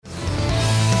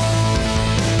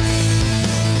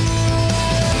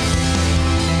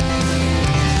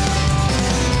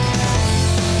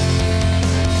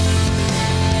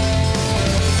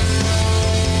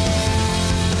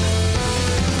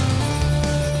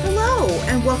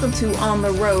and welcome to On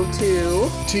the Road to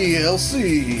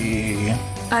TLC.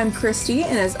 I'm Christy,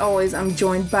 and as always, I'm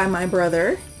joined by my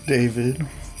brother, David.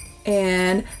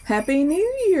 And Happy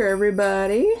New Year,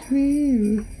 everybody.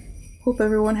 Hope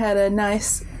everyone had a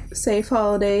nice, safe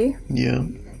holiday. Yeah.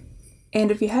 And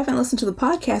if you haven't listened to the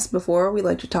podcast before, we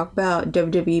like to talk about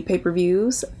WWE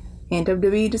pay-per-views, and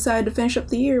WWE decided to finish up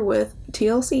the year with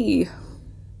TLC.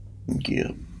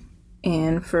 Yeah.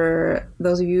 And for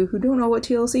those of you who don't know what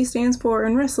TLC stands for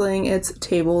in wrestling, it's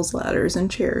tables, ladders, and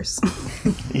chairs.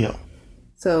 Yeah.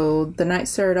 So the night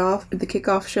started off with the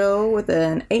kickoff show with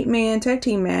an 8-man tag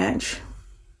team match.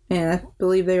 And I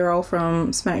believe they are all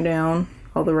from SmackDown,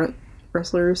 all the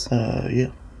wrestlers. Yeah.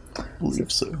 I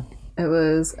believe so. It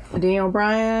was Daniel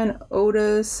Bryan,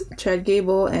 Otis, Chad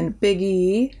Gable, and Big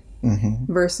E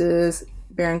versus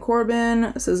Baron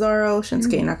Corbin, Cesaro,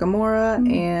 Shinsuke Nakamura,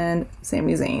 and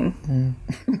Sami Zayn.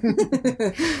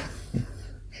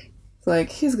 It's like,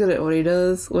 he's good at what he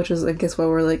does, which is, I guess, why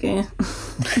we're like,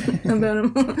 about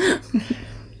him.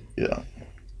 Yeah.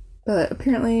 But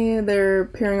apparently they're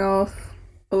pairing off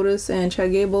Otis and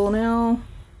Chad Gable now.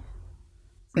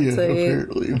 Yeah,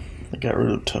 apparently. They got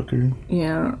rid of Tucker.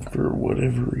 Yeah. For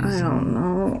whatever reason. I don't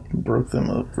know. Broke them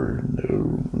up for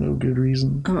no good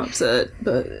reason. I'm upset,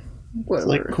 but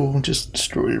whatever. It's like, cool, just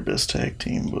destroy your best tag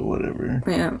team, but whatever.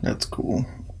 Yeah. That's cool.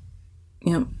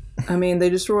 Yep. I mean, they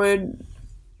destroyed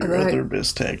Your other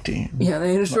best tag team. Yeah,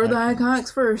 they destroyed the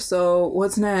Iconics first, so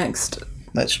what's next?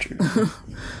 That's true.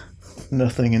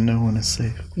 Nothing and no one is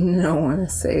safe. No one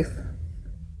is safe.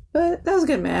 But that was a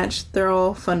good match. They're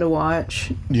all fun to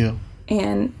watch. Yeah.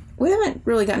 And we haven't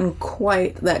really gotten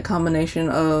quite that combination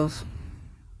of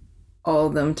all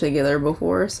of them together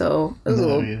before, so it was a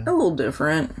little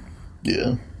different.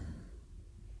 Yeah.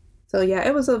 So yeah,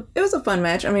 it was a fun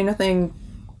match. I mean, nothing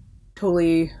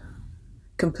totally,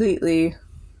 completely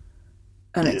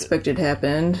unexpected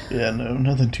happened. Yeah, no,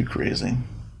 nothing too crazy.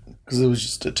 Because it was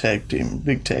just a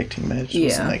big tag team match. It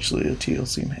wasn't actually a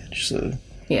TLC match, so...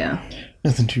 Yeah.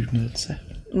 Nothing too nuts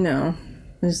happened. No.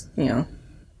 Just,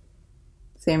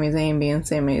 Sami Zayn being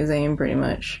Sami Zayn, pretty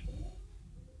much.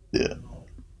 Yeah.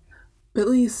 At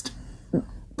least,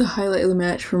 the highlight of the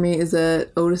match for me is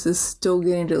that Otis is still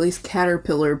getting to at least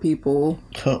caterpillar people.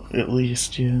 Oh, at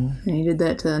least, yeah. And he did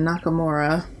that to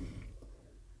Nakamura.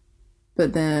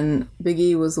 But then Big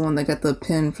E was the one that got the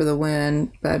pin for the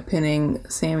win by pinning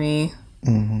Sami.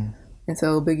 Mm-hmm. And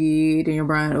so Big E, Daniel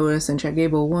Bryan, Otis, and Chad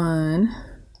Gable won.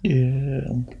 Yeah.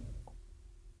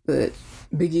 But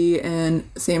Big E and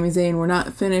Sami Zayn were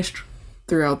not finished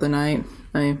throughout the night.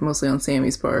 I mean, mostly on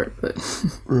Sami's part, but...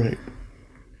 Right.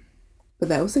 But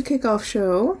that was the kickoff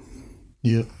show.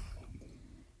 Yep.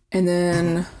 And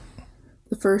then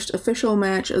the first official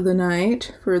match of the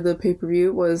night for the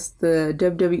pay-per-view was the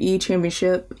WWE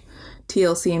Championship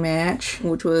TLC match,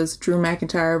 which was Drew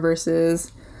McIntyre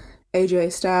versus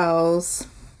AJ Styles,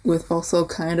 with also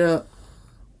kind of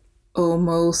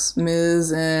almost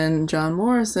Miz and John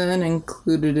Morrison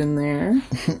included in there.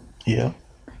 Yeah.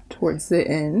 Towards the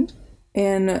end.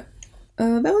 And that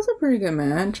was a pretty good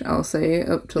match, I'll say,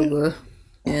 up till the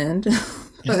end.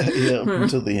 Yeah,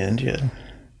 until the end, yeah.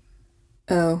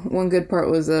 One good part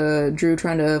was Drew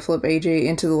trying to flip AJ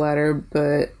into the ladder,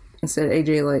 but instead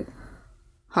AJ,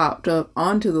 hopped up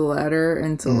onto the ladder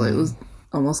until it was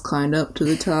almost climbed up to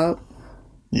the top.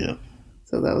 Yeah.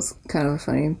 So that was kind of a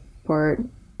funny part.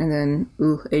 And then,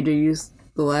 AJ used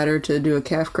the ladder to do a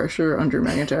calf crusher on Drew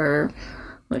McIntyre,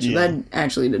 which that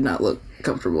actually did not look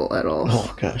comfortable at all.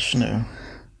 Oh, gosh, no.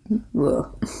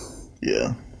 Ugh.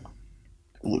 Yeah.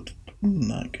 Looked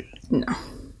not good. No.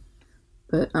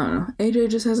 But, I don't know. AJ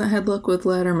just hasn't had luck with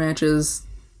ladder matches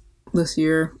this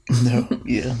year. No,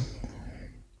 yeah.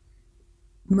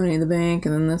 Money in the Bank,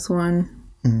 and then this one.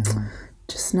 Mm-hmm.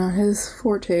 Just not his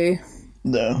forte.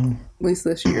 No. At least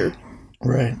this year.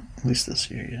 Right. At least this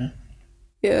year, yeah.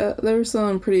 Yeah, there were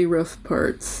some pretty rough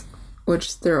parts,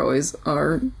 which there always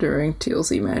are during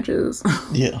TLC matches.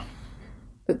 Yeah.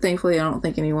 But thankfully, I don't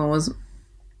think anyone was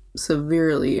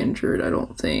severely injured, I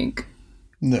don't think.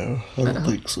 No, I don't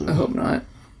think so. I hope not.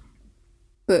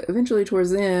 But eventually,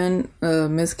 towards the end,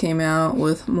 Miz came out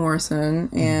with Morrison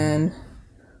and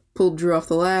pulled Drew off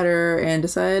the ladder and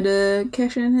decided to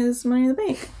cash in his Money in the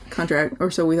Bank contract, or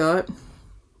so we thought.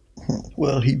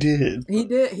 Well, he did. He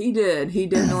did. He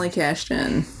definitely cashed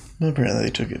in. Apparently, they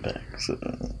took it back. So,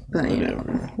 but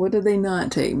whatever. What did they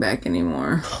not take back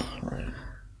anymore? Right.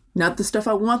 Not the stuff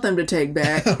I want them to take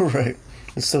back. Right.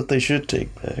 The stuff they should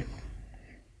take back.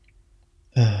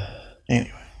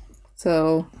 Anyway.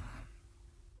 So,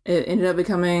 it ended up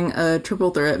becoming a triple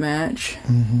threat match.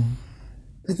 Mm-hmm.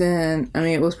 But then, I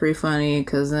mean, it was pretty funny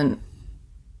because then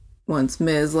once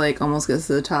Miz, like, almost gets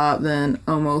to the top, then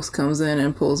Omos comes in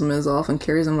and pulls Miz off and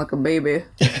carries him like a baby.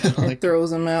 And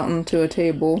throws him out into a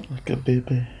table. Like a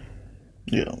baby.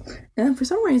 Yeah. And for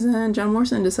some reason, John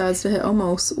Morrison decides to hit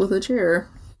Omos with a chair.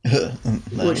 That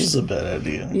was a bad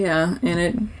idea. Yeah, and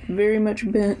it very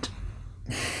much bent.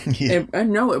 Yeah. I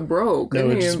know it broke. No,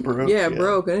 it just broke. Yeah, it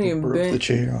broke. I didn't even broke bend. the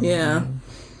chair. Yeah.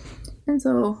 And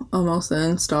so Omos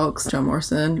then stalks John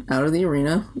Morrison out of the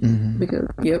arena. Mm-hmm. Because,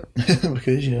 yep.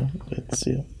 Because,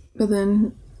 yeah. But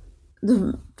then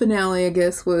the finale, I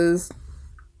guess, was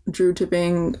Drew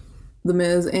tipping The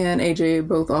Miz and AJ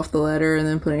both off the ladder and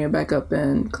then putting it back up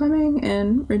and climbing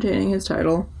and retaining his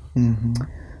title. Mm-hmm.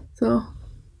 So,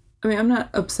 I mean, I'm not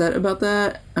upset about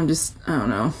that. I don't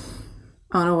know.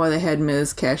 I don't know why they had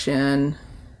Miz cash in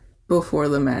before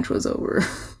the match was over.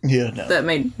 Yeah, no. That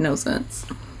made no sense.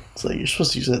 It's like you're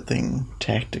supposed to use that thing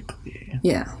tactically.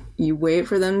 Yeah. You wait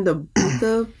for them to beat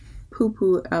the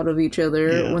poo-poo out of each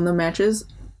other when the match is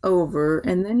over,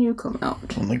 and then you come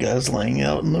out. When the guy's laying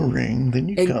out in the ring, then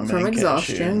you come in from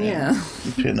exhaustion, yeah.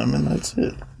 You pin them, and that's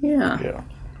it. Yeah. Yeah.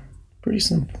 Pretty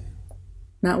simple.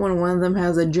 Not when one of them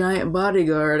has a giant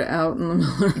bodyguard out in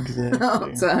the middle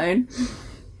outside.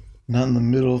 Not in the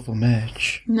middle of a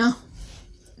match. No.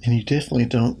 And you definitely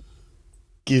don't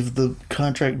give the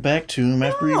contract back to him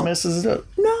after he messes it up.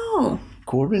 No.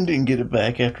 Corbin didn't get it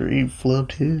back after he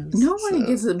flubbed his. Nobody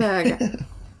gets it back.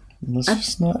 That's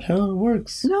just not how it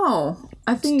works. No.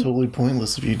 It's totally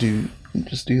pointless if you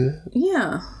just do that.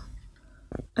 Yeah.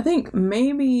 I think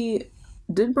maybe...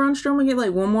 Did Braun Strowman get,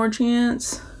 like, one more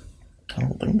chance? I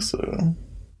don't think so.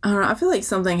 I don't know. I feel like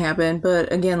something happened,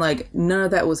 but again, like, none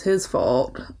of that was his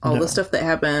fault. All the stuff that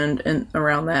happened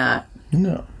around that.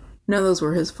 No. None of those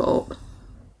were his fault.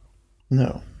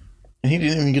 No. And he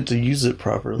didn't even get to use it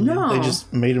properly. No. They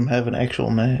just made him have an actual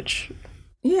match.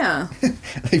 Yeah.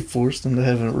 They forced him to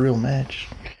have a real match.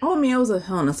 Oh, I mean, it was a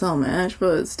Hell in a Cell match,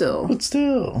 but still. But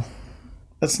still.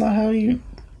 That's not how you...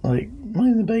 Like,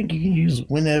 Money in the Bank you can use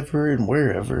whenever and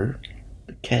wherever.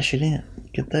 Cash it in.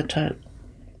 Get that title.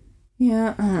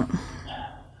 Yeah, I don't...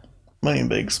 Money in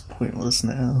the Bank's pointless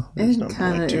now. There's no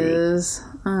kind of point to it. is.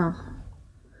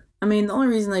 I mean, the only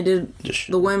reason they did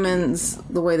the women's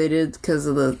the way they did because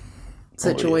of the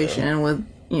situation with,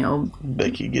 you know...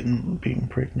 Becky being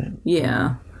pregnant.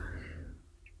 Yeah.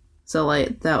 So,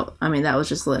 like, that was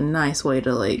just a nice way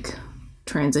to, like,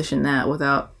 transition that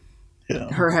without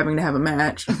her having to have a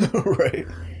match. Right.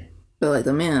 But, like,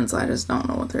 the men's, I just don't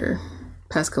know what they're...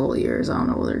 Past couple of years, I don't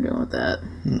know what they're doing with that.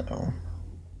 No.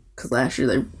 Because last year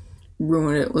they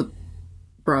ruined it with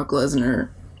Brock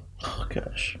Lesnar. Oh,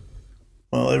 gosh.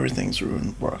 Well, everything's ruined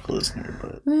with Brock Lesnar,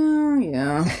 but... Well,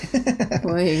 yeah.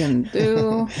 What are you going to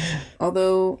do?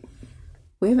 Although,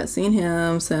 we haven't seen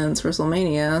him since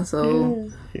WrestleMania, so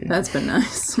that's been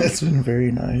nice. That's been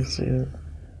very nice, yeah.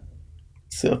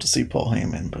 Still have to see Paul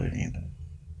Heyman, but, you know.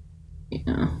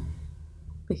 Yeah.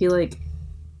 But he, like...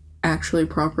 actually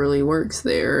properly works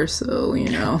there, so, you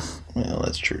know. Well,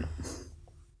 that's true.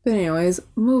 But anyways,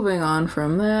 moving on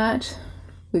from that,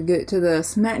 we get to the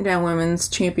SmackDown Women's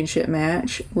Championship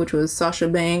match, which was Sasha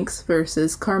Banks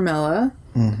versus Carmella.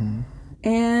 Mm-hmm.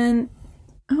 And,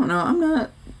 I don't know, I'm not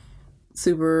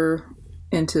super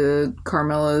into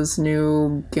Carmella's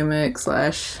new gimmick /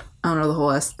 I don't know, the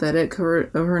whole aesthetic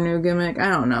of her new gimmick. I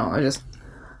don't know,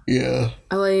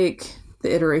 I like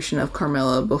the iteration of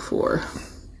Carmella before.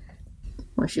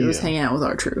 When she was hanging out with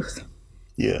R-Truth.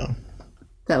 Yeah.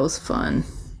 That was fun.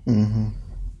 Mm-hmm.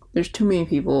 There's too many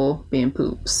people being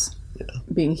poops. Yeah.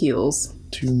 Being heels.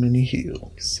 Too many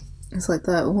heels. It's like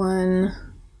that one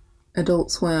Adult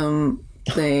Swim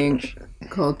thing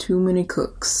called Too Many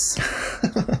Cooks.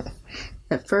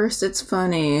 At first it's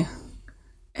funny,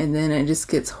 and then it just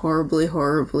gets horribly,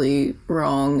 horribly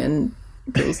wrong and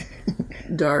goes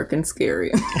dark and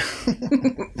scary.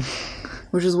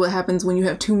 Which is what happens when you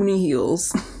have too many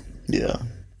heels. Yeah.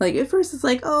 Like, at first it's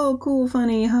like, oh, cool,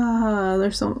 funny, haha,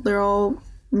 they're all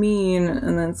mean.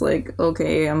 And then it's like,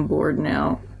 okay, I'm bored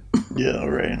now. Yeah,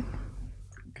 right.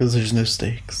 Because there's no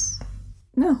stakes.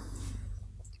 No.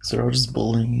 So they're all just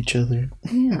bullying each other.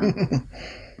 Yeah.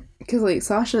 Because, like,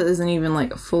 Sasha isn't even,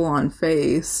 like, a full-on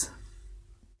face.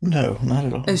 No, not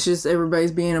at all. It's just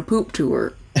everybody's being a poop to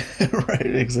her. Right,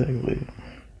 exactly.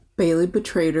 Bayley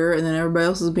betrayed her, and then everybody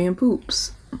else is being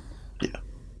poops. Yeah.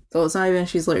 So it's not even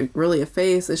she's, like, really a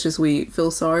face. It's just we feel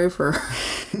sorry for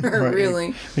her, Right.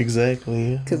 really.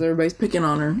 Exactly, yeah. Because everybody's picking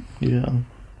on her. Yeah.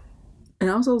 And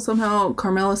also, somehow,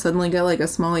 Carmella suddenly got, like, a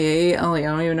sommelier. I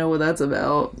don't even know what that's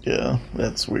about. Yeah,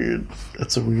 that's weird.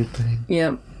 That's a weird thing.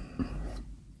 Yep.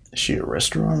 Is she a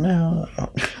restaurant now?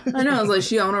 I know. I was like,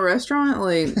 she own a restaurant?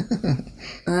 Like,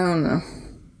 I don't know.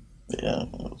 Yeah,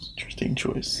 that was an interesting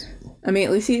choice. I mean,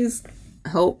 at least he's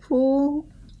helpful.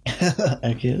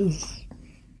 I guess.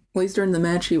 At least during the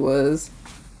match he was.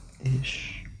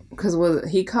 Ish. Because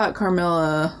he caught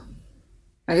Carmella,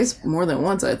 I guess more than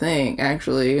once, I think,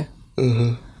 actually.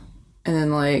 Uh-huh. And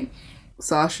then, like,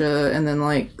 Sasha, and then,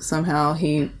 like, somehow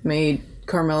he made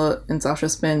Carmella and Sasha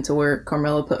spin to where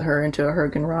Carmella put her into a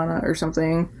Hurricane Rana or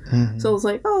something. Mm-hmm. So it was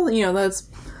like, oh, you know, that's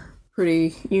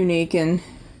pretty unique and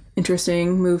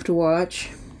interesting move to watch.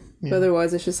 Yeah. But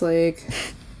otherwise, it's just like,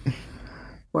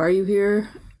 why are you here?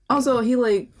 Also, he,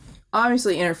 like,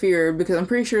 obviously interfered because I'm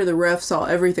pretty sure the ref saw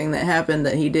everything that happened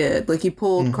that he did. Like, he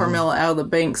pulled Carmella out of the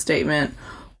bank statement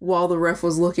while the ref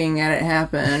was looking at it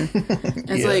happen.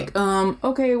 It's like,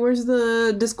 okay, where's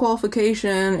the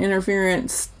disqualification,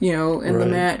 interference, you know, in the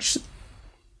match?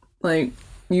 Like,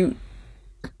 you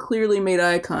clearly made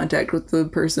eye contact with the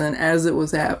person as it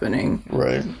was happening.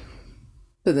 Right.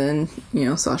 But then, you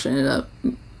know, Sasha ended up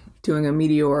doing a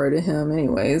meteor to him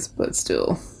anyways, but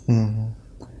still. Mm-hmm.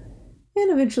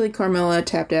 And eventually Carmella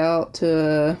tapped out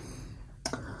to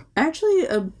actually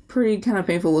a pretty kind of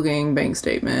painful looking bank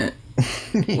statement.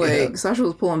 Yeah. Like, Sasha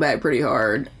was pulling back pretty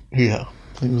hard. Yeah.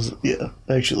 It was,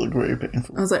 actually looked very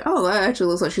painful. I was like, oh, that actually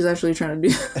looks like she's actually trying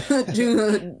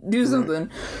to do something.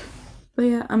 But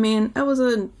yeah, I mean, it was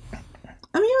a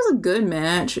good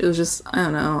match. It was just, I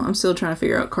don't know. I'm still trying to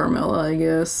figure out Carmella, I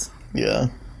guess. Yeah.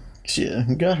 She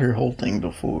got her whole thing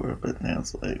before, but now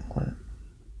it's like, what?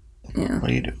 Yeah.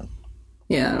 What are you doing?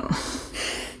 Yeah, I don't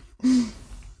know.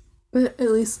 But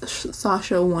at least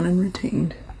Sasha won and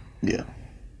retained. Yeah.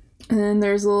 And then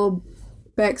there's a little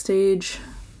backstage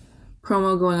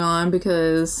promo going on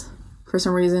because for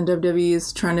some reason WWE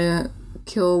is trying to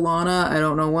kill Lana. I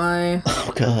don't know why.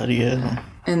 Oh God, yeah.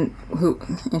 And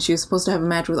she was supposed to have a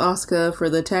match with Asuka for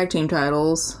the tag team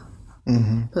titles.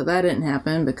 Mm-hmm. But that didn't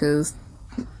happen because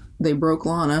they broke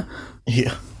Lana.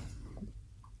 Yeah.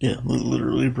 Yeah,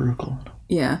 literally broke Lana.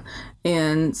 Yeah.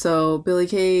 And so Billie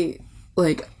Kay,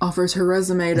 like, offers her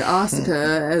resume to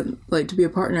Asuka, like, to be a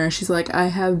partner. She's like, I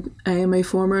am a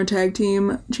former tag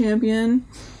team champion.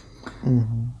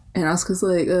 Mm-hmm. And Asuka's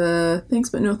like, thanks,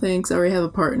 but no thanks. I already have a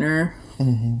partner.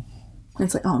 Mm-hmm. And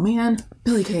it's like, oh, man,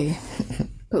 Billie Kay.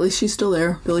 But at least she's still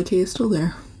there. Billie Kay is still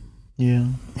there. Yeah.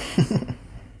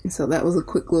 So that was a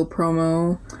quick little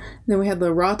promo. Then we had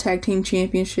the Raw Tag Team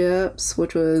Championships,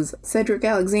 which was Cedric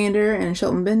Alexander and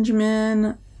Shelton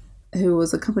Benjamin, who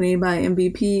was accompanied by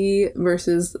MVP,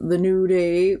 versus The New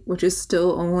Day, which is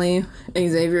still only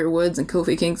Xavier Woods and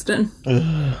Kofi Kingston.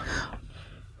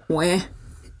 Wah.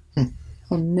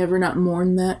 I'll never not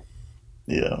mourn that.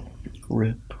 Yeah.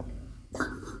 Rip.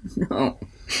 No.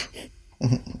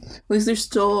 At least they're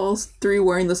still all three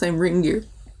wearing the same ring gear.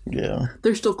 Yeah.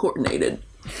 They're still coordinated.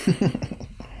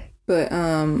 But,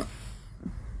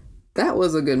 that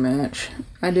was a good match.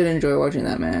 I did enjoy watching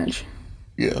that match.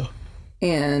 Yeah.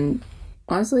 And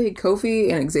honestly,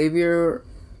 Kofi and Xavier,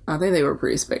 I think they were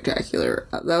pretty spectacular.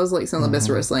 That was like some of the best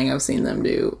wrestling I've seen them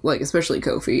do. Like, especially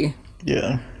Kofi.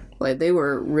 Yeah. Like, they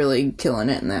were really killing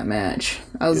it in that match.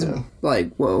 I was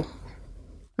like, whoa.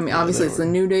 I mean, obviously it's the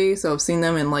New Day, so I've seen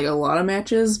them in like a lot of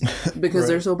matches because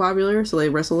they're so popular, so they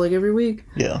wrestle like every week.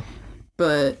 Yeah.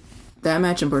 But that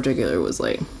match in particular was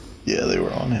like... Yeah, they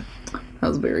were on it. That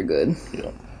was very good.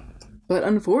 Yeah. But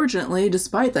unfortunately,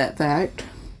 despite that fact,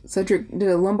 Cedric did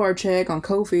a lumbar check on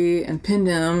Kofi and pinned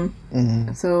him.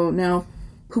 Mm-hmm. So now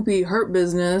Poopy Hurt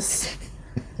Business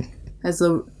has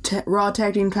the Raw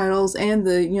Tag Team titles and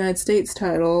the United States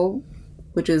title,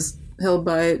 which is held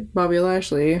by Bobby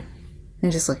Lashley.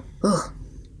 And just like, ugh,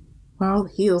 why are all the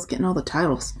heels getting all the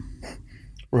titles?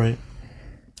 Right.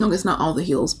 I guess not all the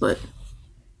heels, but...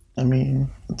 I mean,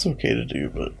 it's okay to do,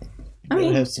 but you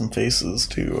gotta have some faces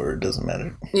too, or it doesn't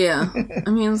matter. Yeah. I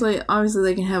mean, it's like, obviously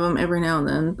they can have them every now and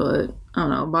then, but I don't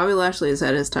know. Bobby Lashley has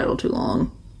had his title too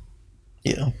long.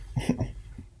 Yeah.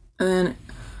 And then,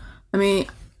 I mean,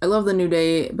 I love the New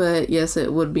Day, but yes,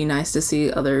 it would be nice to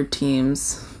see other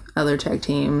teams, other tag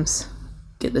teams,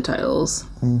 get the titles.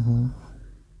 Mm-hmm.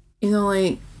 You know,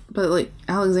 like, but like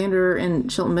Alexander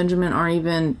and Shelton Benjamin aren't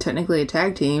even technically a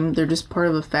tag team. They're just part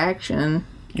of a faction.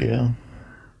 Yeah.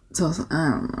 So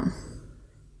I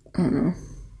don't know.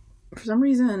 For some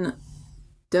reason,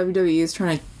 WWE is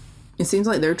trying to... It seems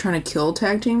like they're trying to kill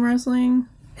tag team wrestling.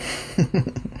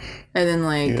 And then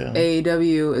like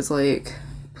AEW is like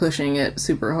pushing it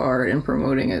super hard and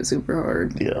promoting it super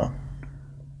hard. Yeah.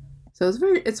 So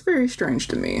it's very strange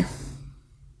to me.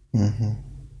 Mm-hmm.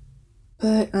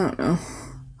 But I don't know.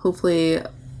 Hopefully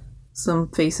some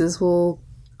faces will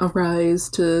a rise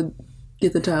to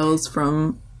get the titles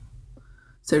from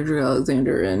Cedric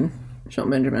Alexander and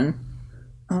Shelton Benjamin.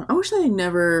 I wish they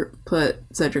never put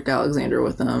Cedric Alexander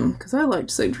with them, because I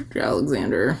liked Cedric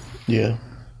Alexander Yeah.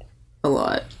 a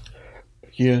lot.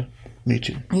 Yeah. Me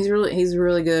too. He's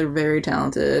really good, very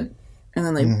talented, and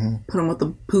then they put him with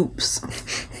the poops.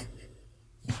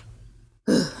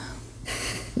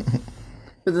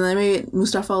 But then they made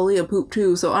Mustafa Ali a poop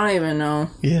too, so I don't even know.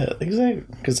 Yeah, exactly.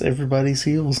 Because everybody's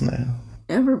heels now.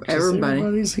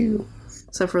 Everybody's heels.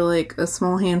 except for like a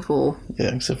small handful.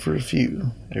 Yeah, except for a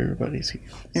few. Everybody's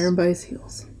heels. Everybody's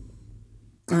heels.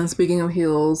 And speaking of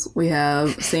heels, we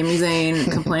have Sami Zayn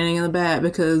complaining in the back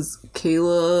because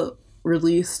Kayla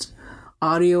released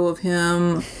audio of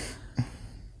him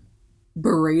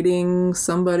berating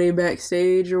somebody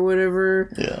backstage or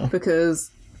whatever. Yeah.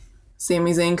 Because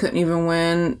Sami Zayn couldn't even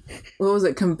win, what was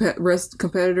it,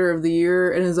 competitor of the year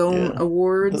in his own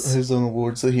awards. His own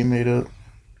awards that he made up.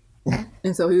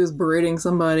 And so he was berating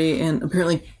somebody, and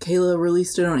apparently Kayla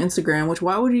released it on Instagram, which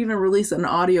why would you even release an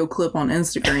audio clip on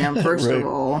Instagram, first Right. of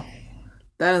all?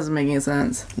 That doesn't make any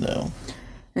sense. No.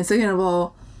 And second of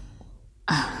all,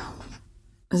 I don't know.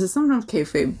 This is sometimes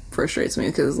kayfabe frustrates me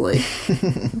because, like,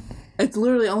 it's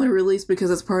literally only released because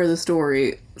it's part of the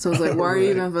story. So it's like, why are you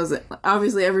even fussing?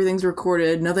 Obviously, everything's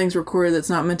recorded. Nothing's recorded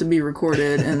that's not meant to be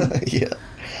recorded. And Yeah.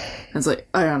 it's like,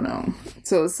 I don't know.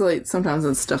 So it's like, sometimes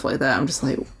it's stuff like that. I'm just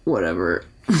like, whatever.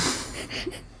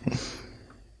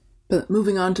 But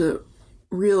moving on to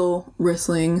real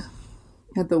wrestling,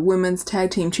 at the women's tag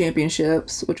team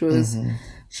championships, which was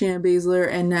Shayna Baszler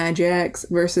and Nia Jax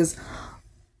versus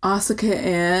Asuka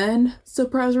and,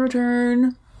 surprise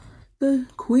return, the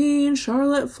Queen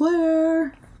Charlotte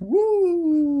Flair.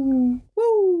 Woo!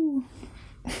 Woo!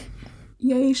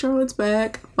 Yay, Charlotte's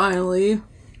back, finally.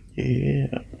 Yeah.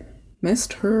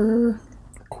 Missed her.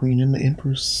 Queen and the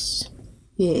Empress.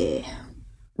 Yeah.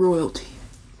 Royalty.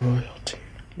 Royalty.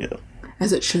 Yeah.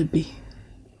 As it should be.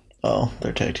 Oh,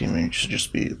 their tag team name should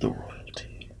just be the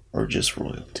Royalty. Or just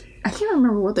Royalty. I can't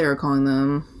remember what they were calling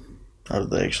them. Or did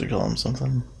they actually call them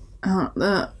something? I don't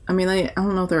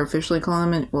know if they're officially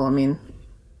calling them it. Well, I mean,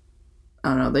 I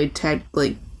don't know. They tagged,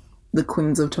 like, the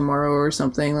Queens of Tomorrow or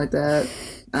something like that.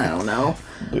 I don't know.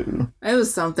 Boo. It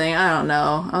was something. I don't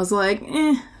know. I was like,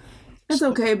 it's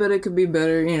okay, but it could be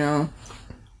better, you know.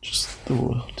 Just the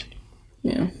Royalty.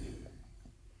 Yeah.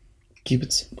 Keep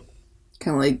it simple.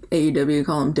 Kind of like AEW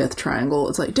call them Death Triangle.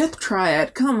 It's like, Death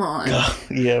Triad, come on.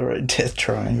 Yeah, right. Death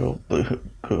Triangle.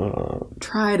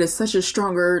 Triad is such a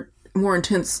stronger, more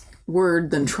intense word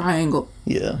than triangle.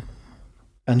 Yeah.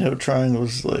 I know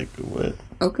triangle's like what?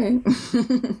 Okay.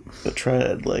 But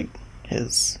triad like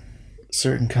has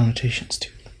certain connotations to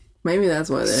it. Maybe that's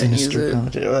why they didn't use Sinister it.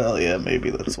 connotation. Well, yeah, maybe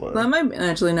that's why. That might be,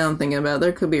 actually, now I'm thinking about it,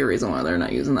 there could be a reason why they're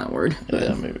not using that word.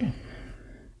 Yeah, maybe.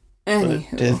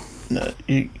 Anywho. No,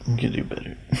 you can do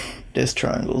better. Death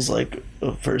Triangle's like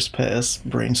a first pass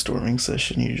brainstorming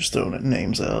session. You just throwing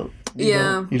names out.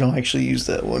 You don't actually use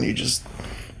that one. You just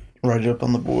write it up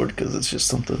on the board because it's just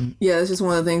something. Yeah, it's just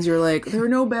one of the things you're like, there are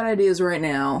no bad ideas right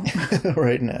now.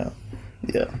 Right now.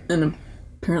 Yeah. And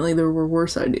apparently there were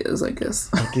worse ideas, I guess.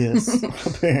 I guess.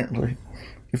 Apparently.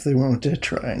 If they went with Death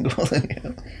Triangle, then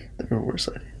yeah, there were worse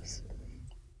ideas.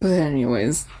 But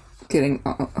anyways,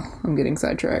 I'm getting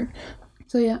sidetracked.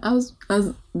 So yeah, I was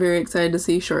very excited to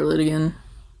see Charlotte again.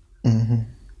 Mm-hmm.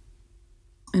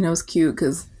 And it was cute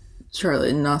because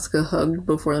Charlotte and Asuka hugged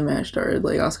before the match started.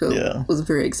 Like, Asuka was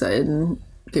very excited and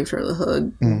gave Charlotte a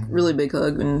hug. Really big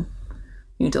hug. And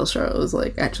you can tell Charlotte was,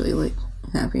 like, actually, like,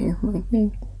 happy. Like,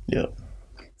 hey. Yep.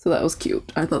 So that was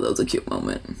cute. I thought that was a cute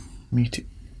moment. Me too.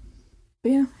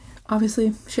 But yeah,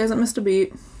 obviously, she hasn't missed a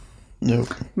beat. Nope.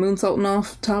 Moonsaulting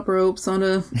off top ropes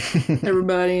onto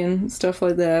everybody and stuff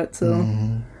like that.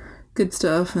 So, good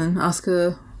stuff. And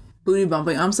Asuka booty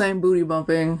bumping. I'm saying booty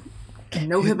bumping. And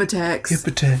no hip attacks. Hip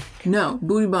attack. No,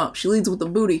 booty bump. She leads with the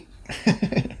booty.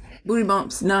 Booty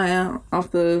bumps Nia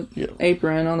off the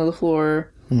apron onto the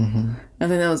floor. Mm-hmm. I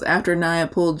think that was after Nia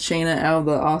pulled Shayna out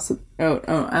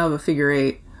of a figure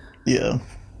eight. Yeah.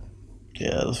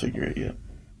 Yeah, the figure eight, yeah.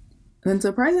 And then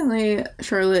surprisingly,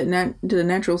 Charlotte did a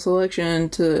natural selection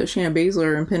to Shayna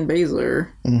Baszler and pinned Baszler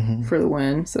for the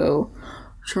win. So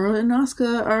Charlotte and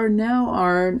Asuka are now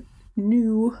our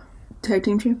new tag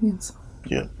team champions.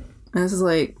 Yeah. And this is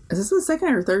the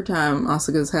second or third time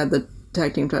Asuka's had the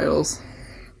tag team titles?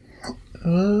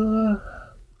 I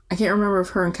can't remember if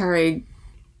her and Kairi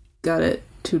got it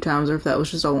 2 times or if that was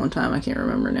just all one time. I can't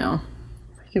remember now.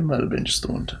 I think it might have been just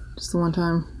the one time. Just the one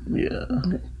time? Yeah.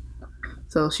 Okay.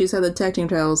 So she's had the tag team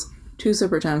titles 2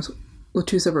 separate times with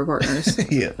 2 separate partners.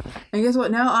 Yeah. And guess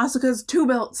what? Now Asuka's 2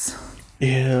 belts.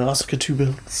 Yeah, Asuka 2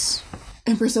 belts.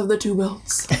 Empress of the 2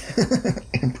 belts.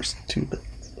 Empress 2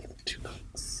 belts. 2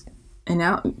 belts. And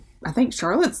now, I think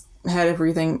Charlotte's had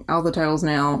everything, all the titles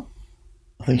now.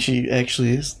 I think she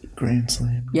actually is the Grand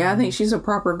Slam. Yeah, I think she's a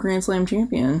proper Grand Slam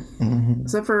champion. Mm-hmm.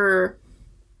 Except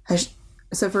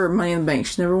for Money in the Bank.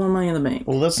 She's never won Money in the Bank.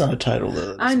 Well, that's not a title,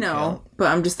 though. I know, count. But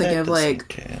I'm just thinking that of, like...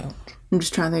 Count. I'm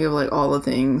just trying to think of, like, all the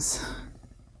things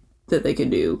that they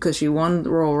could do. Because she won the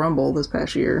Royal Rumble this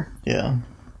past year. Yeah.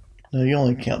 No, you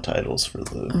only count titles for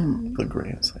the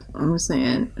Grand Slam. I'm just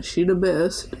saying, she the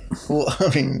best. Well, I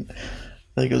mean,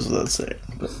 that goes without saying,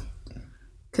 but...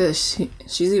 Because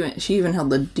she even held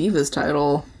the Divas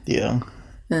title. Yeah.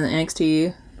 And then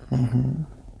NXT. Mm-hmm.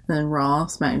 Then Raw,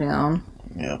 SmackDown.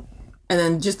 Yeah. And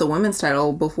then just the women's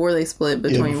title before they split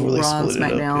between Raw and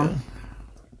SmackDown.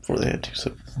 Before they had 2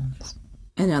 separate ones.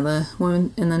 And now the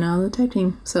women, and then now the tag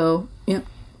team. So, yep.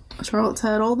 Charlotte's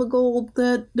had all the gold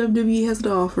that WWE has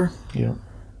to offer. Yep.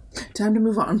 Time to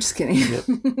move on. I'm just kidding. Yep.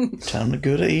 Time to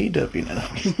go to AEW now.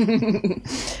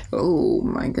 Oh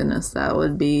my goodness, that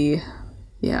would be...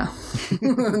 Yeah.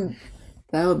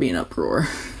 That would be an uproar.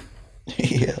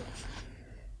 Yeah.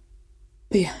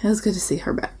 But yeah, it was good to see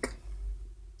her back.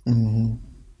 Mm-hmm.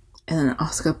 And then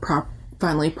Asuka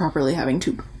finally properly having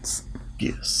 2 belts.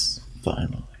 Yes,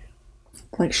 finally.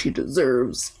 Like she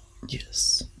deserves.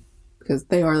 Yes. Because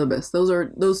they are the best.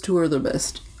 Those 2 are the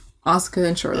best. Asuka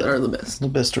and Charlotte are the best. The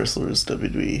best wrestlers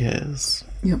WWE has.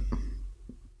 Yep.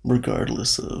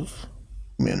 Regardless of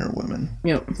men or women.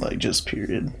 Yep. Like, just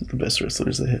period. The best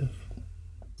wrestlers they have.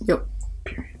 Yep.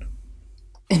 Period.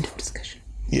 End of discussion.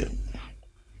 Yep.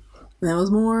 And that was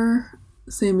more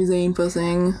Sami Zayn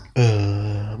fussing.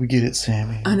 We get it,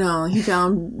 Sammy. I know. He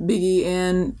found Biggie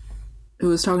and who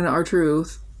was talking to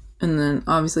R-Truth. And then,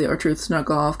 obviously, R-Truth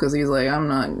snuck off because he's like, I'm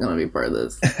not going to be part of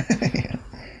this. Yeah.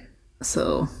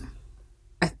 So,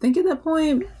 I think at that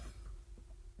point,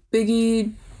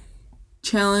 Biggie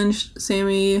challenged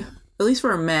Sammy, at least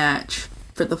for a match,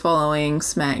 for the following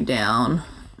SmackDown.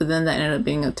 But then that ended up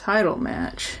being a title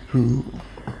match. Ooh.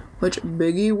 Which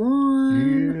Biggie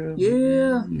won.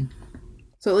 Yeah.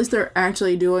 So at least they're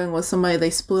actually doing with somebody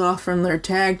they split off from their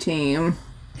tag team.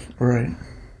 Right.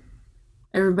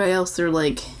 Everybody else they're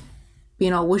like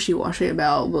being all wishy-washy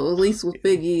about, but at least with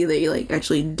Biggie they like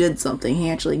actually did something.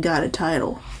 He actually got a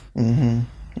title. Mm-hmm.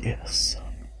 Yes.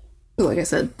 But like I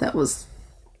said, that was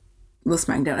the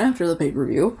SmackDown after the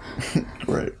pay-per-view.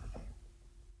 Right.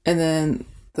 And then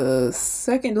the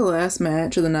second to last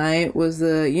match of the night was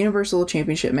the Universal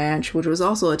Championship match, which was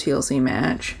also a TLC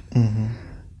match. Mm-hmm.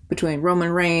 Between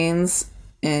Roman Reigns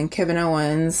and Kevin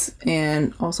Owens,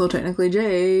 and also technically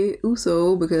Jey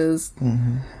Uso, because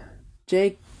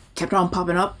Jey kept on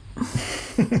popping up.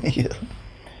 Yeah.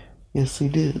 Yes, he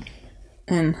did.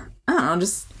 And I don't know,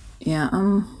 just yeah,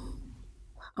 I'm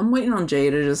waiting on Jey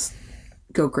to just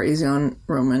go crazy on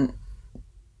Roman.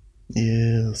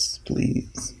 Yes,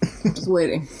 please. Just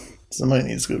waiting. Somebody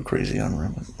needs to go crazy on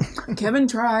Roman. Kevin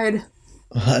tried.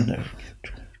 I know.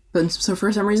 But so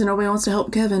for some reason, nobody wants to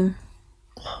help Kevin.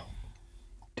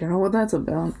 Don't know what that's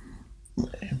about.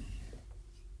 Lame.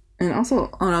 And also,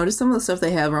 I don't know, just some of the stuff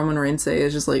they have Roman Reigns say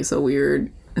is just like so weird.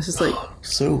 It's just like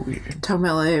so weird. Talking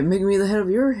about like make me the head of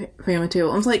your family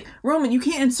table. I'm just like, Roman, you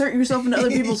can't insert yourself into other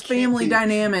people's family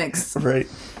dynamics. Right.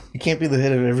 You can't be the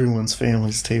head of everyone's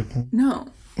family's table. No.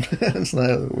 That's not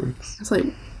how it works. It's like,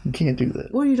 you can't do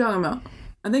that. What are you talking about?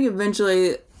 I think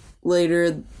eventually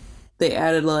later they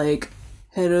added like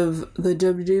head of the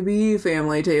WWE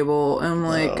family table. And I'm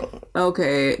like,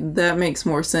 okay, that makes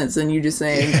more sense than you just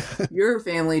saying your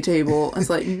family table. It's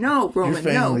like, no, Roman,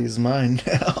 your family is mine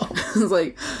now. It's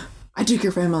like, I took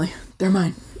your family. They're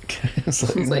mine.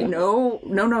 It's like, no.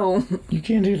 You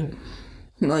can't do that.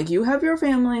 Like, you have your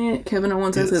family. Kevin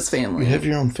Owens has his family. You have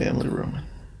your own family, Roman.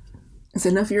 It's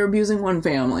enough you're abusing one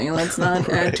family. Let's not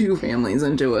add 2 families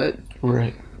into it.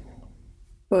 Right.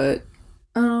 But,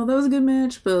 I don't know, that was a good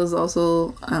match, but it was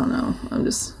also, I don't know,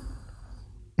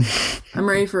 I'm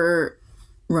ready for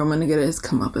Roman to get his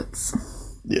comeuppance.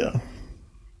 Yeah.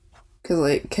 Because,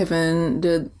 like, Kevin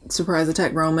did surprise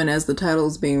attack Roman as the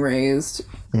title's being raised.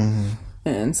 Mm-hmm.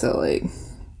 And so, like,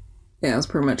 yeah, it was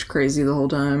pretty much crazy the whole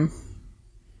time.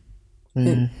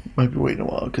 Yeah, might be waiting a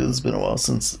while because it's been a while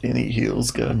since any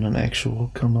heel's gotten an actual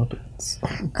comeuppance.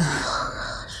 Oh,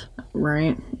 gosh.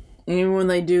 Right. And even when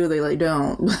they do, they like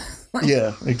don't.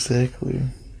 Yeah, exactly.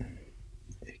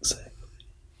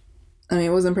 I mean,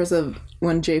 it was impressive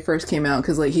when Jey first came out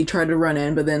because like he tried to run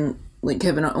in, but then like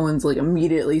Kevin Owens like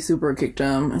immediately super kicked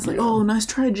him. It's like, oh, nice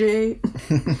try, Jey.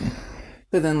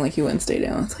 But then like he went and stayed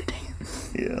down. It's like, dang it.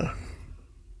 Yeah.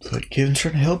 It's like, Kevin's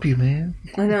trying to help you, man.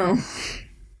 I know.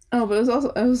 Oh, but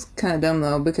it was kind of dumb,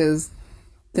 though, because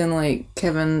then, like,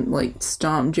 Kevin, like,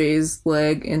 stomped Jay's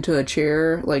leg into a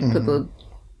chair, like, put the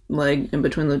leg in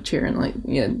between the chair and, like,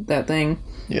 yeah, that thing.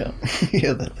 Yeah.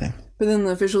 Yeah, that thing. But then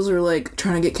the officials are, like,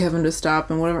 trying to get Kevin to stop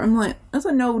and whatever. I'm like, that's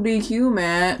a no DQ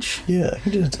match. Yeah,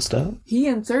 he didn't have to stop. He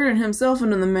inserted himself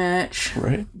into the match.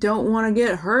 Right. Don't want to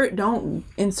get hurt. Don't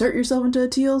insert yourself into a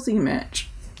TLC match.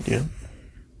 Yeah.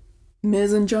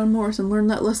 Miz and John Morrison learned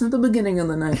that lesson at the beginning of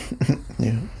the night.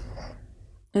 Yeah.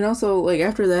 And also, like,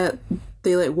 after that,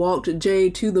 they, like, walked Jay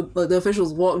to the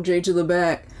officials walked Jay to the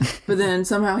back. But then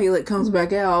somehow he, like, comes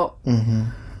back out. Mm-hmm.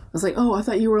 I was like, oh, I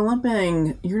thought you were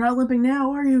limping. You're not limping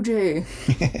now, are you, Jay?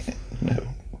 No.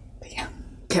 But yeah.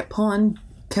 Kept pulling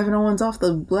Kevin Owens off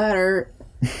the ladder.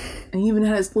 And he even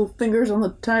had his little fingers on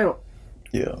the title.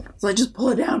 Yeah. It's like, just pull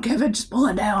it down, Kevin. Just pull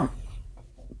it down.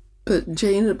 But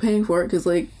Jay ended up paying for it because,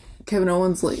 like, Kevin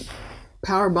Owens, like,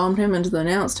 power bombed him into the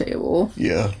announce table.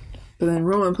 Yeah. But then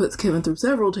Roman puts Kevin through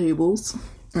several tables.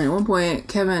 And at one point,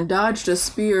 Kevin dodged a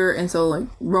spear, and so, like,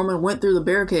 Roman went through the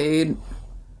barricade.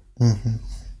 Mm-hmm.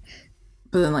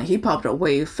 But then, like, he popped up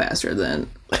way faster than...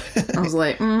 I was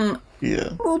like, yeah.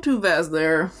 A little too fast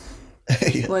there.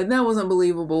 Yeah. Like, that wasn't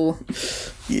believable.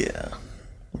 Yeah.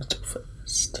 Too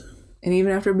fast. And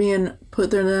even after being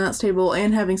put there in the announce table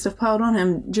and having stuff piled on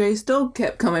him, Jay still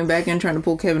kept coming back in trying to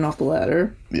pull Kevin off the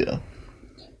ladder. Yeah.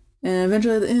 And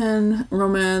eventually at the end,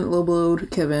 Roman low blowed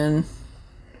Kevin.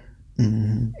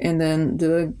 Mm-hmm. And then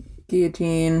did a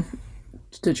guillotine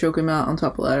to choke him out on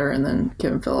top of the ladder. And then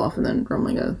Kevin fell off. And then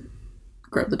Roman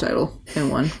grabbed the title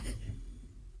and won.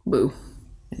 Boo.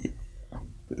 Yeah.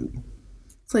 Boo.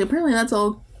 It's like, apparently that's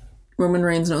all Roman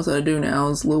Reigns knows how to do now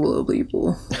is low blow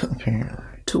people. Apparently.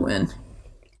 To win.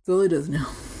 That's all he does now.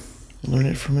 Learn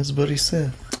it from his buddy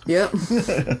Seth. Yep.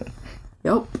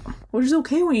 Yep. Which is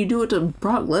okay when you do it to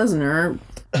Brock Lesnar.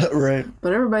 Right.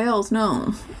 But everybody else,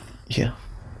 no. Yeah.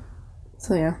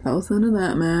 So yeah, that was the end of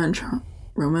that match.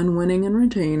 Roman winning and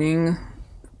retaining.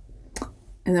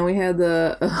 And then we had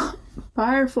the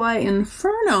Firefly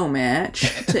Inferno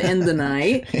match to end the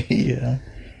night. Yeah.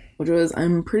 Which was,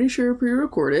 I'm pretty sure,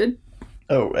 pre-recorded.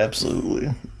 Oh,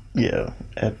 absolutely. Yeah.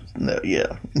 No,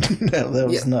 yeah. No, that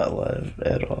was not live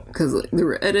at all. Because like, there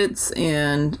were edits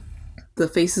and the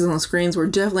faces on the screens were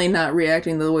definitely not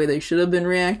reacting the way they should have been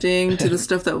reacting to the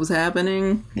stuff that was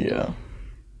happening. Yeah.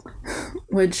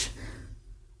 Which,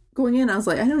 going in, I was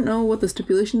like, I don't know what the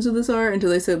stipulations of this are until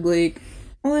they said, like,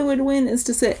 only way to win is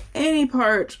to set any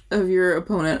part of your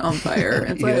opponent on fire.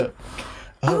 It's yeah. like,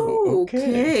 oh,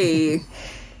 okay.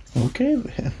 Okay,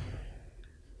 then.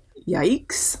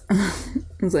 Yikes.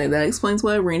 It's like, that explains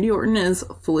why Randy Orton is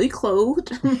fully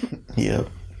clothed. Yep.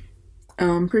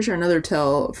 I'm pretty sure another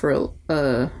tell for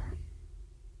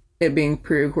it being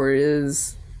pre-recorded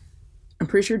is, I'm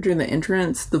pretty sure during the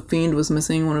entrance, The Fiend was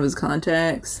missing one of his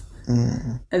contacts.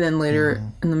 And then later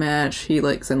in the match, he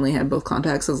like suddenly had both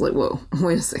contacts. I was like, whoa,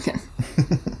 wait a second.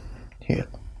 Yeah.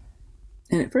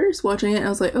 And at first, watching it, I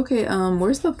was like, okay,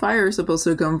 where's the fire supposed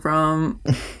to come from?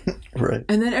 Right.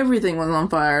 And then everything was on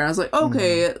fire. And I was like,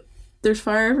 okay, there's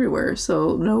fire everywhere,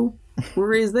 so no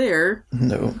worries there.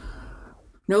 No.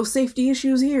 No safety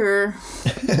issues here.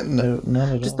 No, none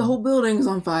at all. Just the whole building's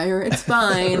on fire. It's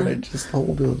fine. Right, just the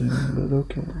whole building, but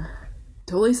okay.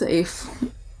 Totally safe.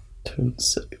 Totally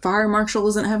safe. Fire marshal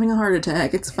isn't having a heart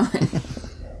attack. It's fine.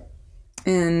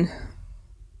 And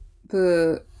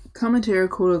the commentary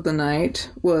quote of the night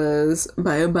was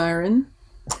by Byron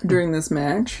during this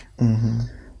match,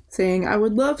 saying, "I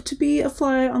would love to be a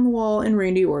fly on the wall in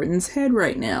Randy Orton's head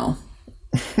right now."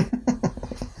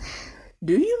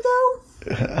 Do you, though?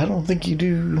 I don't think you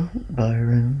do,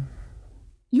 Byron.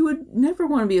 You would never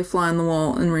want to be a fly on the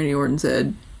wall in Randy Orton's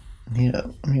head. Yeah,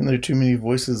 I mean, there are too many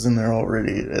voices in there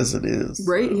already as it is.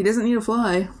 Right? So. He doesn't need a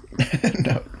fly.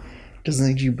 No. Doesn't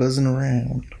need you buzzing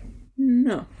around.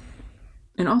 No.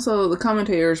 And also, the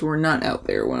commentators were not out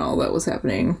there when all that was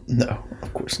happening. No,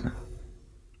 of course not.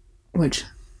 Which,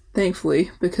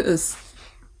 thankfully, because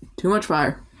too much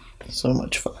fire. So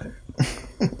much fire.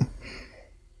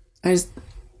 I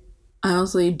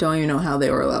honestly don't even know how they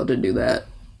were allowed to do that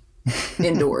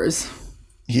indoors.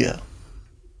 Yeah.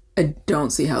 I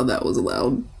don't see how that was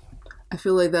allowed. I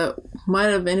feel like that might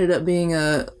have ended up being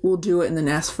a we'll do it and then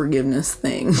ask forgiveness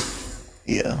thing.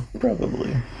 Yeah,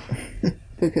 probably.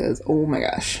 Because, oh my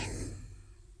gosh.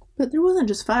 But there wasn't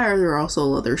just fire, there were also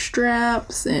leather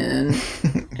straps and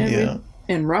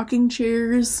and rocking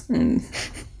chairs.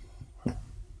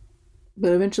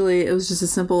 But eventually it was just a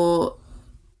simple,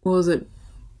 what was it?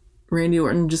 Randy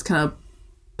Orton just kind of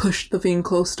pushed the Fiend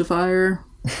close to fire.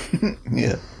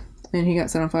 Yeah. And he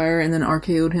got set on fire and then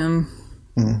RKO'd him.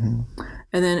 Mm-hmm.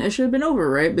 And then it should have been over,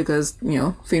 right? Because,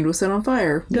 Fiend was set on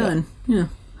fire. Done. Yeah.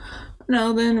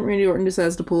 No, then Randy Orton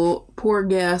decides to pour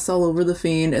gas all over the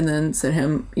Fiend and then set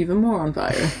him even more on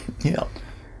fire. Yeah.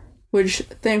 Which,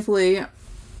 thankfully, I'm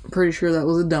pretty sure that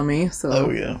was a dummy. So oh,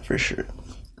 yeah, for sure.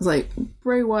 It's like,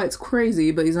 Bray Wyatt's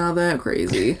crazy, but he's not that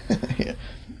crazy. Yeah.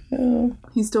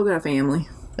 He's still got a family.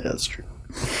 Yeah, that's true.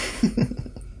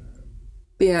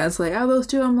 Yeah, it's like, out of those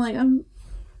two, I'm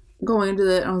going into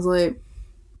that, I was like,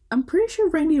 I'm pretty sure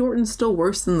Randy Orton's still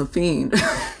worse than The Fiend.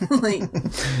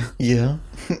 Yeah.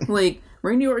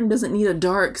 Randy Orton doesn't need a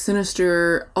dark,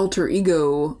 sinister alter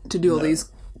ego to do all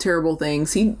these terrible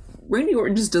things. Randy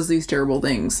Orton just does these terrible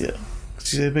things. Yeah.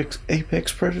 He's an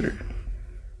apex predator.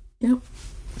 Yep.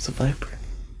 It's a viper.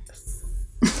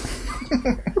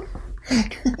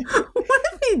 What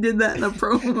if he did that in a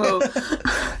promo?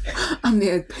 I'm the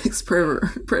apex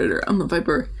predator. I'm the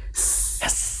viper.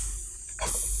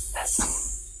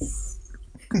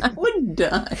 I would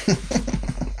die.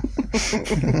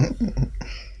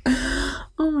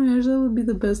 Oh my gosh, that would be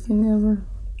the best thing ever.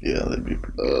 Yeah, that'd be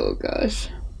pretty good. Oh gosh.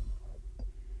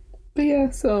 But yeah,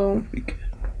 so.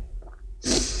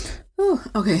 Oh,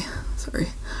 okay. Sorry.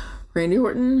 Randy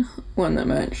Orton won that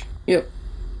match. Yep.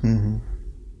 Mm-hmm.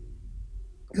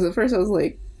 Because at first I was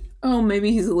like, oh,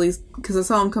 maybe he's at least... Because I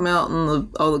saw him come out in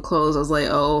all the clothes. I was like,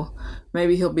 oh,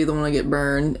 maybe he'll be the one to get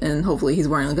burned. And hopefully he's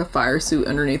wearing like a fire suit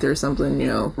underneath or something,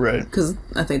 Right. Because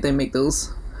I think they make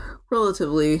those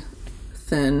relatively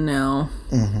thin now.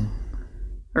 Mm-hmm.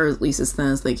 Or at least as thin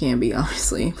as they can be,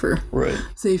 obviously, for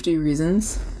safety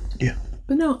reasons. Yeah.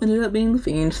 But no, ended up being the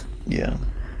Fiend. Yeah.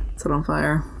 Set on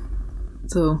fire.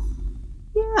 So,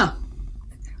 yeah.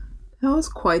 That was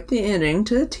quite the ending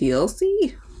to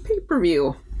TLC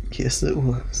pay-per-view. Yes, it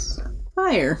was.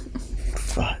 Fire.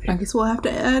 I guess we'll have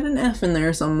to add an F in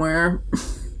there somewhere.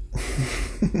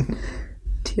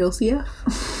 TLCF.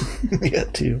 Yeah,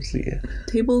 TLCF.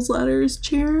 Tables, ladders,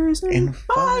 chairs, and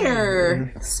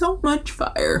fire. So much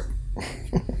fire.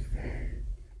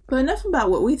 But enough about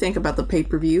what we think about the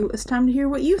pay-per-view. It's time to hear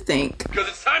what you think. Because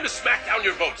it's time to smack down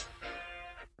your vote.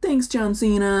 Thanks, John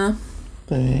Cena.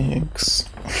 Thanks.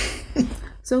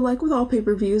 So, like with all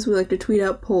pay-per-views, we like to tweet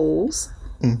out polls.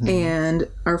 Mm-hmm. And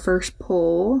our first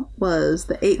poll was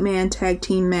the 8-man tag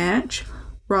team match,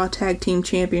 Raw Tag Team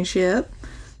Championship,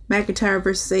 McIntyre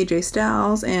versus AJ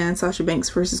Styles, and Sasha Banks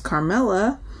versus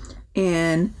Carmella.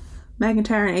 And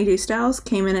McIntyre and AJ Styles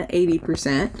came in at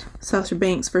 80%, Sasha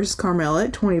Banks versus Carmella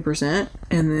at 20%,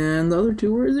 and then the other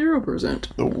two were at 0%.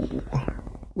 Oh.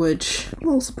 Which, a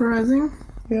little surprising.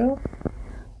 Yeah.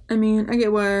 I mean, I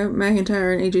get why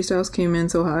McIntyre and AJ Styles came in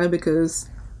so high because,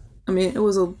 I mean, it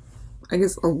was a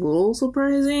little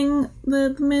surprising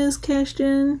that The Miz cashed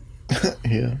in.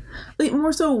 Yeah. Like,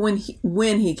 more so when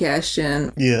he cashed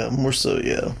in. Yeah, more so,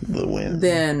 yeah, the win.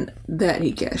 Than that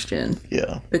he cashed in.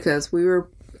 Yeah. Because it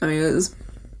was...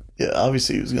 Yeah,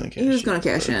 obviously he was going to cash in. He was going to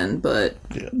cash in, but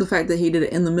the fact that he did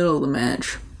it in the middle of the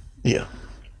match. Yeah.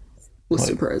 Was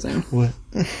surprising. What?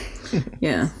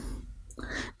 Yeah.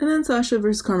 And then Sasha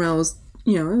versus Carmella was,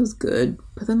 it was good.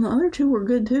 But then the other two were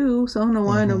good too, so I don't know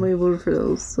why nobody voted for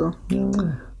those. So, a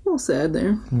little sad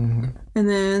there. Mm-hmm. And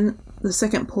then the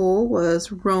second poll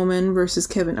was Roman versus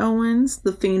Kevin Owens,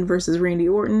 The Fiend versus Randy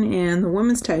Orton, and the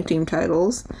women's tag team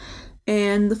titles.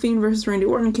 And The Fiend versus Randy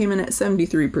Orton came in at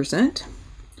 73%.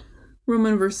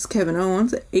 Roman versus Kevin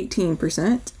Owens at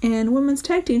 18%. And women's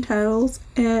tag team titles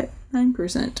at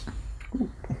 9%.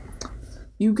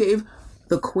 You gave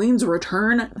The Queen's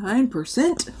Return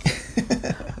 9%?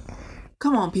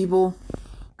 Come on, people.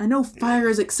 I know fire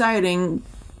is exciting,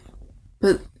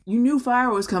 but you knew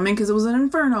fire was coming because it was an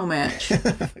Inferno match.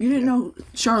 You didn't know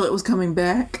Charlotte was coming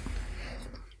back.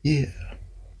 Yeah.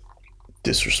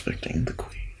 Disrespecting the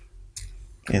Queen.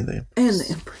 And the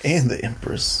Empress. And the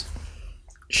Empress.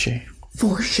 Shame.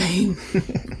 For shame.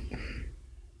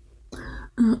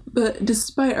 But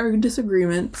despite our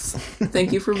disagreements,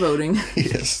 thank you for voting.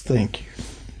 Yes, thank you.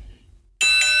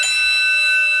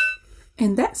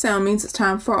 And that sound means it's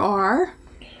time for our...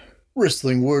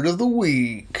 Wrestling Word of the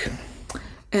Week.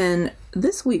 And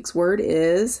this week's word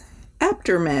is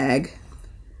Aftermag,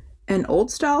 an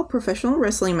old-style professional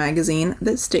wrestling magazine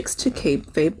that sticks to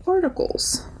kayfabe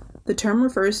articles. The term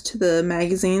refers to the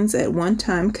magazines at one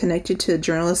time connected to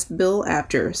journalist Bill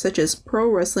Apter, such as Pro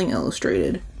Wrestling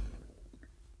Illustrated.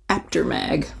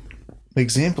 Aftermag.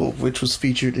 Example of which was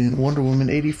featured in Wonder Woman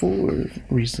 84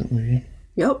 recently.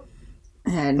 Yep.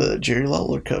 And the Jerry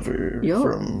Lawler cover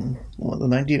from one of the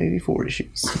 1984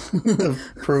 issues of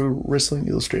Pro Wrestling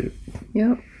Illustrated.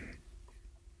 Yep.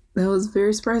 That was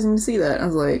very surprising to see that. I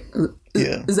was like,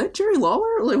 is that Jerry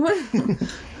Lawler? Like, what?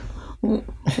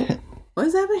 What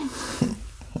is happening?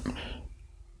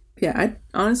 Yeah, I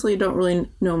honestly don't really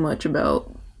know much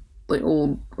about, like,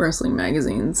 old wrestling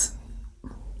magazines.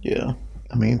 Yeah.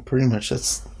 I mean, pretty much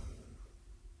that's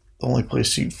the only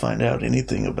place you'd find out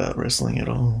anything about wrestling at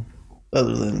all.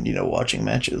 Other than, watching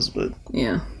matches, but...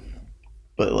 Yeah.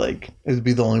 But, like, it'd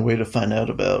be the only way to find out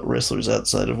about wrestlers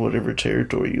outside of whatever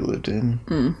territory you lived in.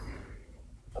 Mm.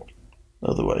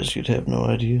 Otherwise, you'd have no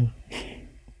idea.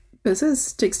 It says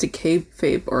sticks to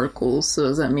kayfabe articles, so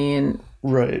does that mean...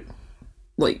 Right.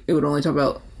 Like, it would only talk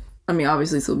about... I mean,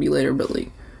 obviously this will be later, but, like,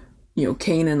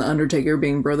 Kane and The Undertaker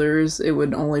being brothers, it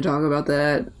would only talk about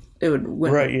that. It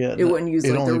wouldn't use,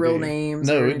 like, the real names.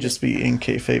 No, it'd just be in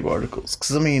kayfabe articles.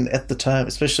 Because, I mean, at the time,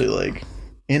 especially, like,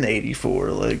 in 84,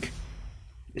 like...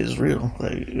 It was real.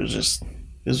 Like, it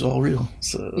was all real.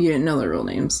 So you didn't know their real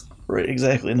names. Right,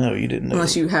 exactly. No, you didn't know.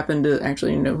 Unless you happened to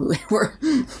actually know who they were.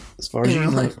 As far as you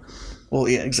know. Well,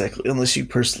 yeah, exactly. Unless you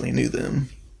personally knew them.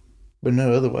 But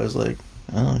no, otherwise, like,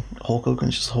 Hulk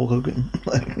Hogan's just Hulk Hogan.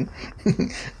 Like,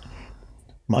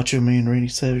 Macho Man Randy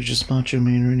Savage, just Macho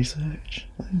Man Randy Savage.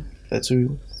 That's who he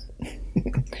was.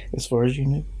 As far as you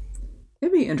knew.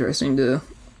 It'd be interesting to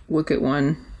look at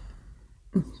one.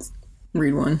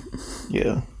 Read one.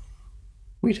 Yeah.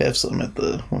 We'd have some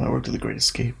when I worked at the Great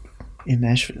Escape in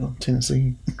Nashville,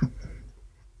 Tennessee.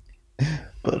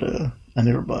 But I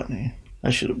never bought any. I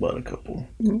should have bought a couple.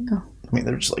 Yeah. I mean,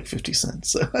 they're just like 50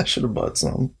 cents, so I should have bought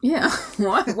some. Yeah.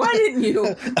 Why didn't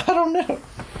you? I don't know.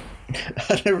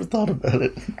 I never thought about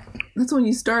it. That's when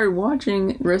you started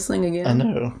watching wrestling again. I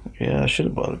know. Yeah, I should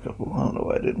have bought a couple. I don't know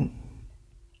why I didn't.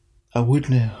 I would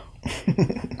now.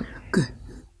 Good.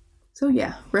 So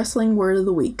yeah, wrestling word of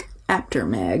the week, Apter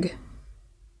Mag.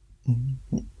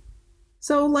 Mm-hmm.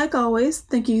 So like always,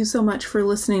 thank you so much for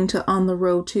listening to On the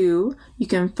Road To. You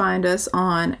can find us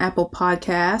on Apple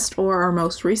Podcast or our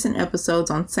most recent episodes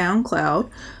on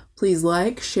SoundCloud. Please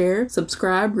like, share,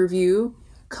 subscribe, review,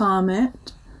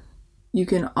 comment. You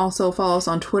can also follow us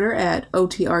on Twitter at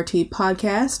OTRT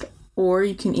Podcast, or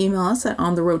you can email us at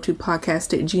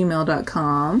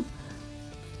ontheroadtopodcast@gmail.com.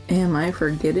 Am I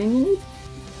forgetting anything?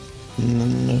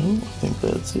 No, I think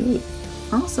that's it.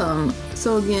 Awesome.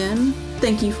 So again,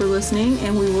 thank you for listening,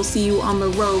 and we will see you on the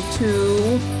road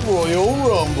to Royal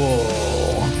Rumble.